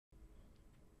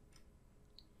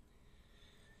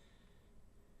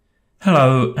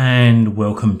Hello and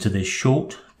welcome to this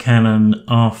short Canon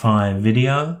R5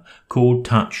 video called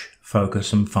Touch,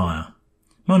 Focus and Fire.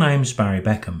 My name's Barry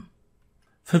Beckham.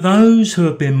 For those who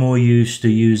have been more used to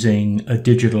using a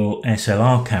digital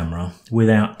SLR camera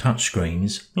without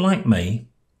touchscreens, like me,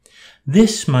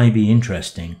 this may be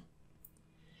interesting.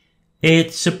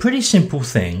 It's a pretty simple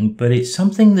thing, but it's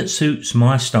something that suits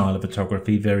my style of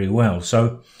photography very well,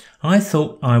 so I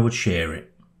thought I would share it.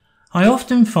 I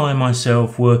often find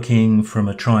myself working from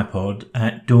a tripod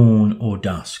at dawn or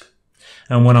dusk,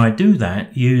 and when I do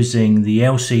that, using the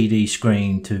LCD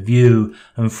screen to view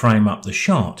and frame up the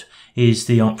shot is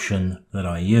the option that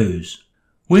I use.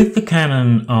 With the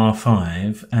Canon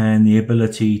R5 and the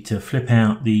ability to flip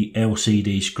out the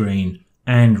LCD screen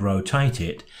and rotate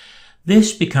it,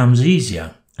 this becomes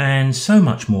easier and so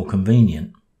much more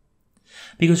convenient.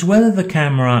 Because whether the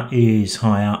camera is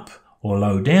high up or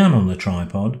low down on the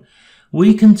tripod,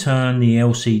 we can turn the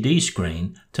LCD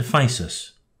screen to face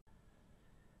us.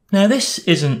 Now this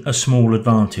isn't a small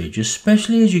advantage,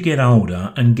 especially as you get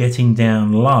older and getting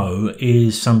down low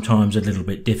is sometimes a little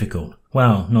bit difficult.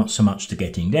 Well, not so much to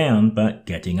getting down, but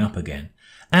getting up again.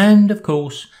 And of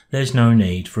course, there's no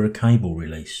need for a cable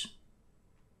release.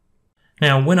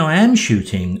 Now, when I am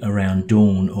shooting around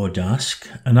dawn or dusk,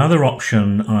 another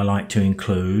option I like to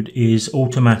include is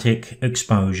automatic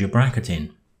exposure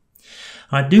bracketing.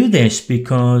 I do this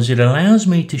because it allows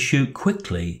me to shoot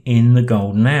quickly in the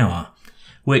golden hour,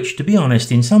 which, to be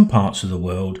honest, in some parts of the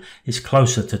world is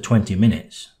closer to 20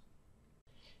 minutes.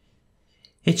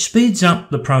 It speeds up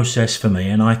the process for me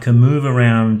and I can move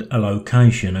around a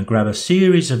location and grab a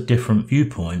series of different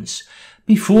viewpoints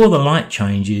before the light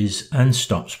changes and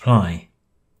stops play.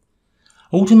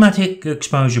 Automatic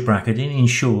exposure bracketing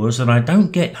ensures that I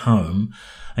don't get home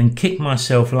and kick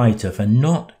myself later for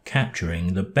not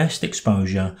capturing the best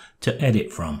exposure to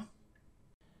edit from.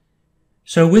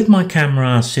 So with my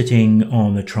camera sitting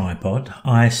on the tripod,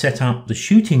 I set up the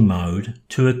shooting mode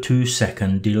to a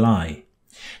 2-second delay.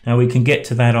 Now we can get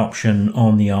to that option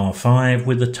on the R5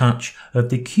 with the touch of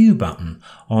the Q button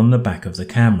on the back of the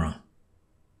camera.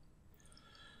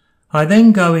 I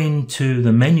then go into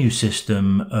the menu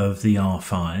system of the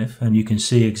R5 and you can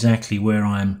see exactly where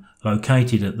I'm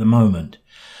located at the moment.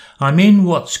 I'm in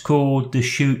what's called the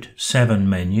Shoot 7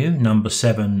 menu, number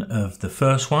 7 of the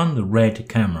first one, the red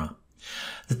camera.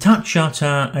 The touch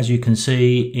shutter, as you can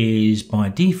see, is by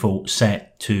default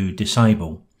set to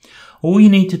disable. All you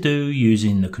need to do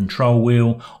using the control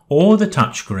wheel or the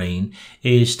touchscreen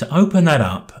is to open that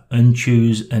up and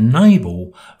choose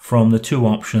Enable from the two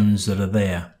options that are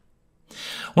there.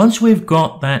 Once we've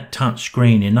got that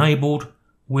touchscreen enabled,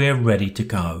 we're ready to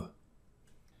go.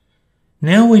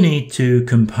 Now we need to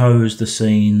compose the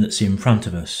scene that's in front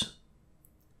of us.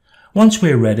 Once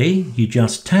we're ready, you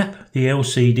just tap the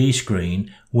LCD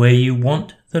screen where you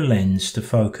want the lens to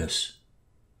focus.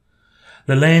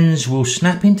 The lens will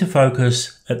snap into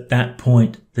focus at that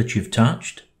point that you've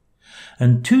touched,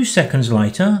 and 2 seconds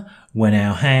later, when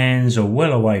our hands are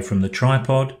well away from the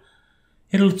tripod,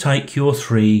 it'll take your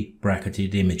 3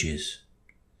 bracketed images.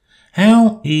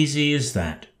 How easy is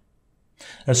that?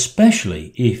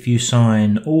 Especially if you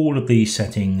assign all of these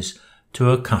settings to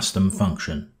a custom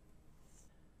function.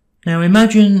 Now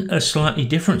imagine a slightly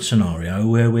different scenario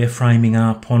where we're framing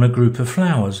up on a group of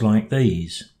flowers like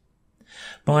these.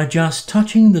 By just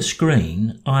touching the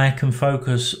screen, I can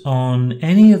focus on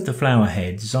any of the flower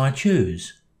heads I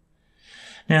choose.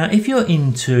 Now if you're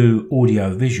into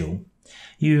audio-visual,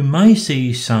 you may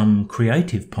see some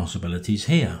creative possibilities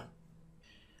here.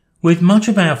 With much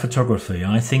of our photography,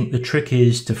 I think the trick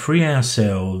is to free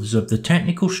ourselves of the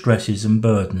technical stresses and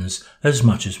burdens as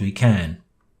much as we can.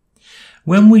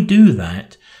 When we do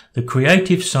that, the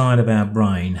creative side of our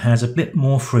brain has a bit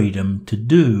more freedom to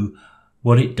do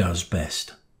what it does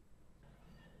best.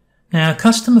 Now,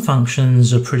 custom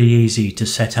functions are pretty easy to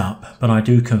set up, but I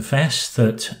do confess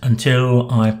that until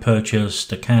I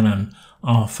purchased a Canon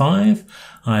R5,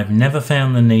 I've never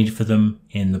found the need for them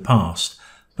in the past,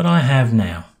 but I have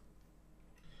now.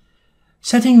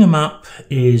 Setting them up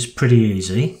is pretty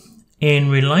easy.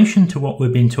 In relation to what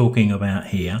we've been talking about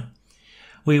here,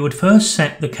 we would first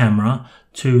set the camera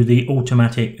to the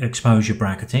automatic exposure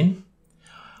bracketing.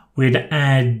 We'd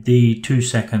add the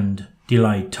 2-second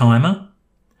delayed timer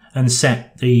and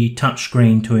set the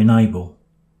touchscreen to enable.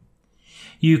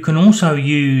 You can also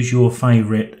use your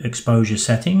favourite exposure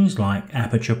settings like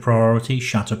aperture priority,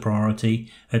 shutter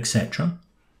priority, etc.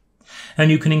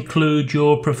 And you can include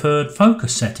your preferred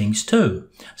focus settings too,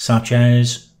 such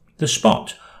as the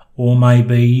spot, or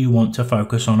maybe you want to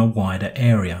focus on a wider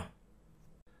area.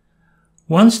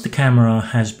 Once the camera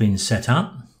has been set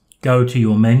up, Go to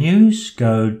your menus,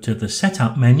 go to the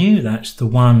setup menu, that's the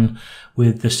one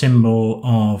with the symbol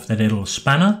of the little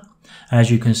spanner.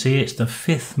 As you can see, it's the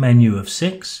 5th menu of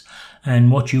 6,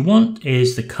 and what you want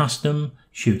is the custom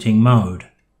shooting mode.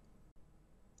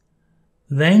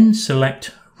 Then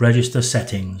select Register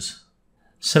Settings.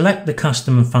 Select the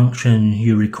custom function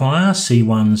you require,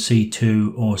 C1,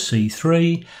 C2 or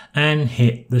C3, and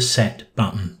hit the Set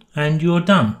button, and you're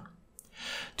done.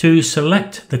 To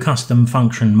select the custom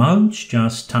function modes,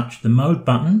 just touch the mode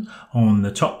button on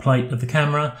the top plate of the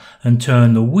camera and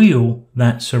turn the wheel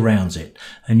that surrounds it,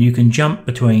 and you can jump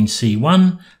between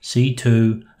C1,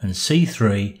 C2 and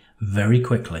C3 very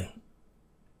quickly.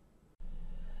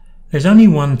 There's only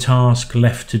one task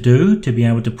left to do to be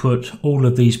able to put all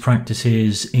of these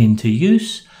practices into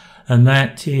use, and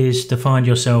that is to find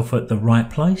yourself at the right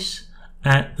place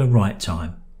at the right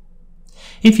time.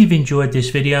 If you've enjoyed this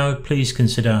video, please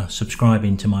consider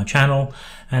subscribing to my channel,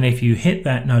 and if you hit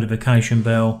that notification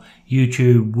bell,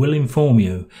 YouTube will inform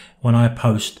you when I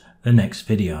post the next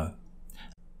video.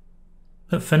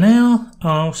 But for now,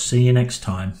 I'll see you next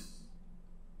time.